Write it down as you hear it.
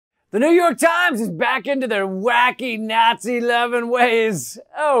The New York Times is back into their wacky Nazi-loving ways.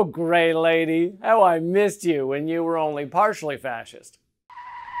 Oh, great lady, how I missed you when you were only partially fascist.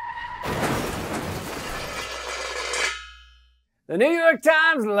 The New York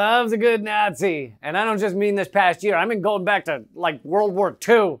Times loves a good Nazi. And I don't just mean this past year. I mean going back to, like, World War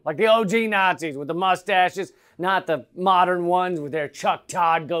II. Like the OG Nazis with the mustaches, not the modern ones with their Chuck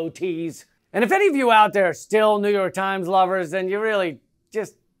Todd goatees. And if any of you out there are still New York Times lovers, then you really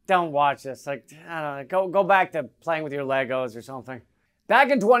just don't watch this. Like, I don't know, go back to playing with your Legos or something. Back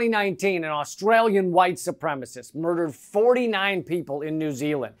in 2019, an Australian white supremacist murdered 49 people in New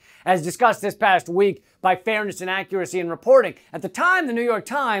Zealand. As discussed this past week by Fairness and Accuracy in Reporting, at the time, the New York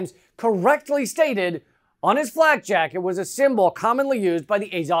Times correctly stated on his flak jacket was a symbol commonly used by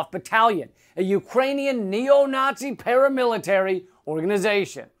the Azov Battalion, a Ukrainian neo-Nazi paramilitary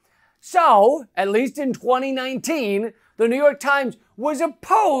organization. So, at least in 2019, the New York Times was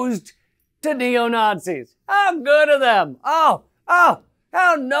opposed to neo-Nazis. How good of them! Oh,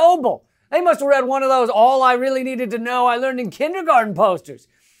 how noble! They must have read one of those all I really needed to know I learned in kindergarten posters.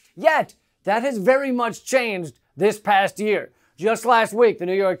 Yet, that has very much changed this past year. Just last week, the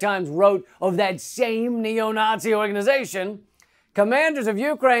New York Times wrote of that same neo-Nazi organization. Commanders of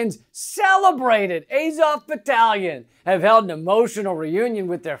Ukraine's celebrated Azov Battalion have held an emotional reunion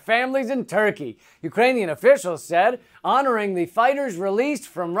with their families in Turkey, Ukrainian officials said, honoring the fighters released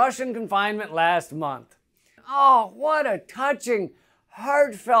from Russian confinement last month. Oh, what a touching,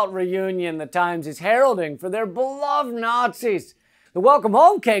 heartfelt reunion the Times is heralding for their beloved Nazis. The welcome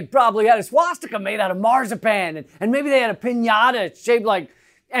home cake probably had a swastika made out of marzipan, and maybe they had a piñata shaped like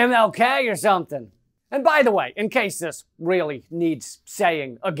MLK or something. And by the way, in case this really needs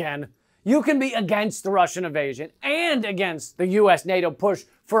saying again, you can be against the Russian invasion and against the US NATO push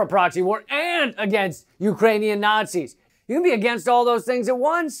for a proxy war and against Ukrainian Nazis. You can be against all those things at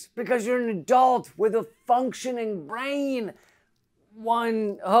once because you're an adult with a functioning brain.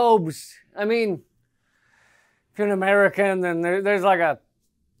 One hopes. I mean, if you're an American, then there's like a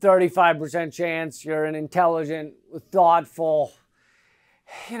 35% chance you're an intelligent, thoughtful,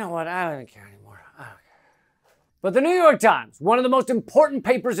 you know what, I don't care anymore. I don't care. But the New York Times, one of the most important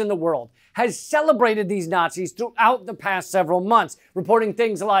papers in the world, has celebrated these Nazis throughout the past several months, reporting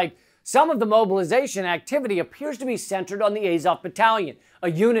things like, some of the mobilization activity appears to be centered on the Azov Battalion, a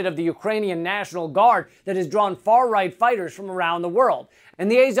unit of the Ukrainian National Guard that has drawn far-right fighters from around the world.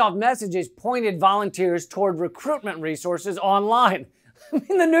 And the Azov messages pointed volunteers toward recruitment resources online. I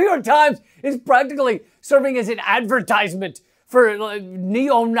mean, the New York Times is practically serving as an advertisement for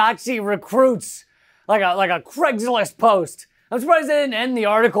neo-Nazi recruits, like a Craigslist post. I'm surprised they didn't end the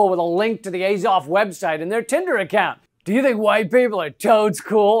article with a link to the Azov website and their Tinder account. Do you think white people are toads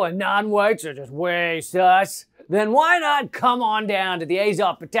cool and non-whites are just way sus? Then why not come on down to the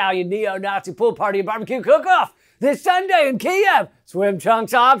Azov Battalion neo-Nazi pool party and barbecue cook-off this Sunday in Kiev? Swim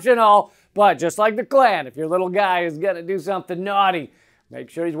trunks optional, but just like the Klan, if your little guy is gonna do something naughty, make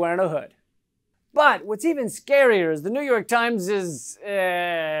sure he's wearing a hood. But what's even scarier is the New York Times'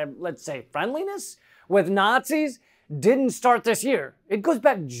 let's say, friendliness with Nazis didn't start this year. It goes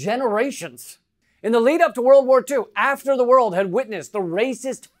back generations. In the lead up to World War II, after the world had witnessed the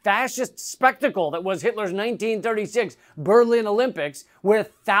racist, fascist spectacle that was Hitler's 1936 Berlin Olympics, where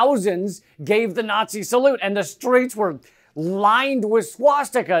thousands gave the Nazi salute and the streets were lined with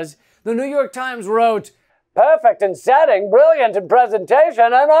swastikas, the New York Times wrote, "Perfect in setting, brilliant in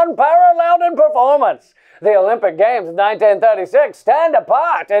presentation, and unparalleled in performance. The Olympic Games of 1936 stand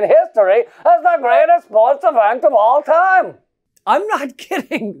apart in history as the greatest sports event of all time." I'm not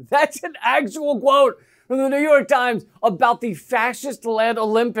kidding. That's an actual quote from the New York Times about the fascist-led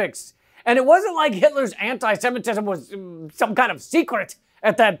Olympics. And it wasn't like Hitler's anti-Semitism was some kind of secret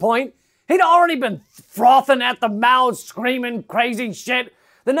at that point. He'd already been frothing at the mouth, screaming crazy shit.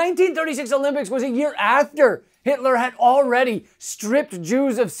 The 1936 Olympics was a year after Hitler had already stripped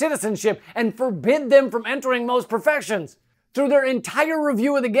Jews of citizenship and forbid them from entering most professions. Through their entire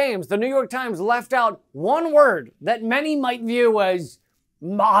review of the games, the New York Times left out one word that many might view as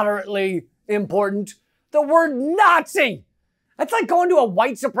moderately important: the word Nazi. That's like going to a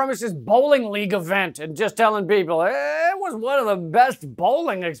white supremacist bowling league event and just telling people, it was one of the best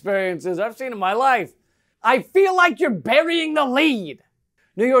bowling experiences I've seen in my life. I feel like you're burying the lead.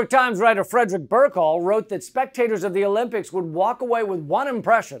 New York Times writer Frederick Burkall wrote that spectators of the Olympics would walk away with one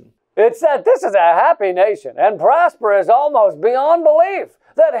impression. It said, "This is a happy nation and prosperous almost beyond belief.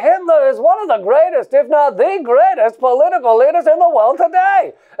 That Hitler is one of the greatest, if not the greatest, political leaders in the world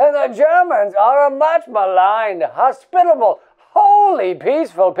today. And the Germans are a much maligned, hospitable, wholly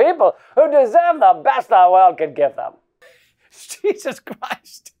peaceful people who deserve the best our world could give them." Jesus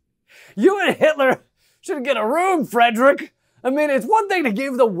Christ. You and Hitler should get a room, Frederick. I mean, it's one thing to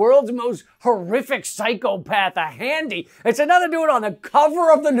give the world's most horrific psychopath a handy. It's another to do it on the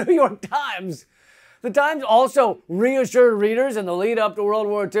cover of the New York Times. The Times also reassured readers in the lead up to World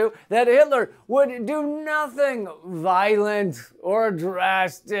War II that Hitler would do nothing violent or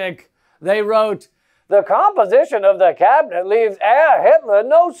drastic. They wrote, "The composition of the cabinet leaves Herr Hitler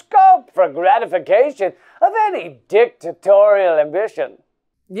no scope for gratification of any dictatorial ambition."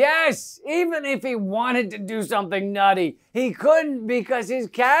 Yes, even if he wanted to do something nutty, he couldn't because his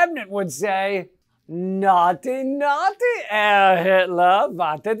cabinet would say, "Naughty, naughty, Herr Hitler,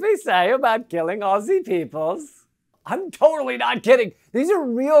 what did we say about killing Aussie peoples?" I'm totally not kidding. These are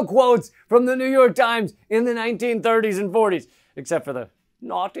real quotes from the New York Times in the 1930s and 40s, except for the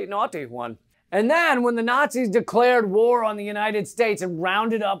naughty, naughty one. And then when the Nazis declared war on the United States and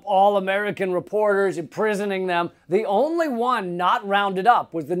rounded up all American reporters, imprisoning them, the only one not rounded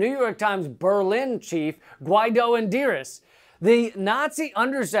up was the New York Times Berlin chief, Guido Indiris. The Nazi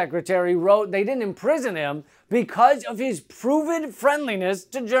undersecretary wrote they didn't imprison him because of his proven friendliness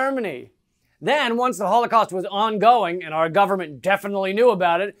to Germany. Then, once the Holocaust was ongoing, and our government definitely knew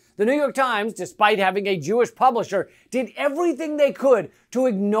about it, the New York Times, despite having a Jewish publisher, did everything they could to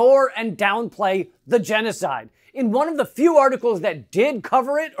ignore and downplay the genocide. In one of the few articles that did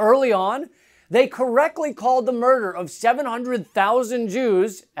cover it early on, they correctly called the murder of 700,000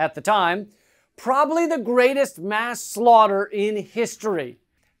 Jews at the time probably the greatest mass slaughter in history.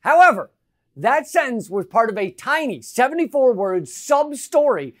 However, that sentence was part of a tiny 74-word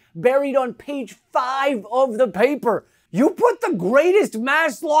sub-story buried on page 5 of the paper. You put the greatest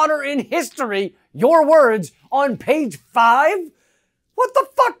mass slaughter in history, your words, on page 5? What the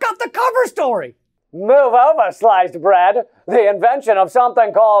fuck got the cover story? Move over, sliced bread. The invention of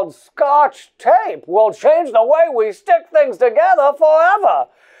something called Scotch tape will change the way we stick things together forever.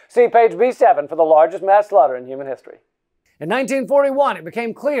 See page B7 for the largest mass slaughter in human history. In 1941, it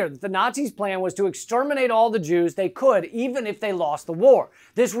became clear that the Nazis' plan was to exterminate all the Jews they could, even if they lost the war.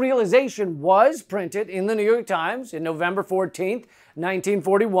 This realization was printed in the New York Times in November 14th,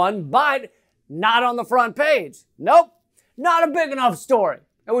 1941, but not on the front page. Nope, not a big enough story.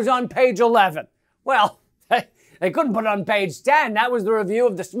 It was on page 11. Well, they couldn't put it on page 10. That was the review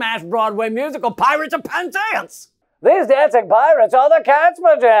of the smash Broadway musical Pirates of Penzance. These dancing pirates are the cat's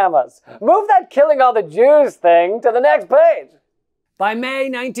pajamas. Move that killing all the Jews thing to the next page. By May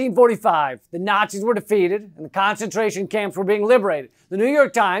 1945, the Nazis were defeated and the concentration camps were being liberated. The New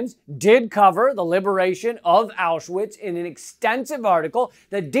York Times did cover the liberation of Auschwitz in an extensive article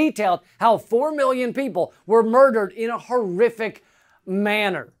that detailed how 4 million people were murdered in a horrific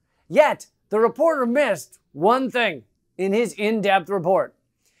manner. Yet, the reporter missed one thing in his in-depth report.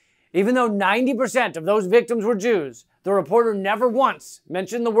 Even though 90% of those victims were Jews, the reporter never once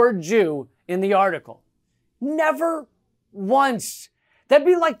mentioned the word Jew in the article. Never once. That'd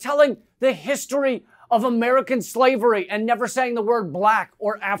be like telling the history of American slavery and never saying the word black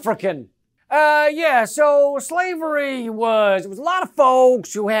or African. So slavery was a lot of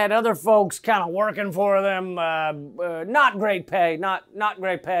folks who had other folks kind of working for them. Not great pay, not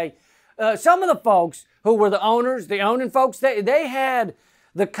great pay. Some of the folks who were the owners, the owning folks, they had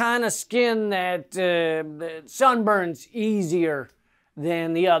the kind of skin that sunburns easier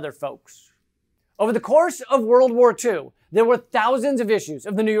than the other folks. Over the course of World War II, there were thousands of issues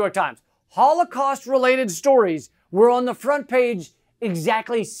of the New York Times. Holocaust-related stories were on the front page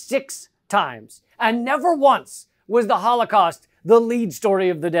exactly 6 times, and never once was the Holocaust the lead story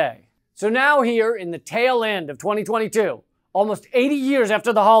of the day. So now here in the tail end of 2022, almost 80 years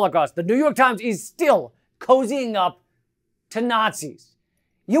after the Holocaust, the New York Times is still cozying up to Nazis.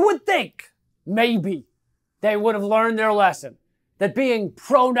 You would think, maybe, they would have learned their lesson, that being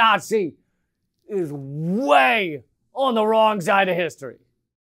pro-Nazi is way on the wrong side of history.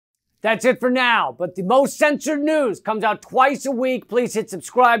 That's it for now, but the most censored news comes out twice a week. Please hit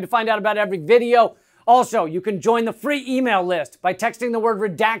subscribe to find out about every video. Also, you can join the free email list by texting the word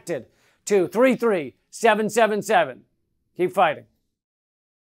redacted to 33777. Keep fighting.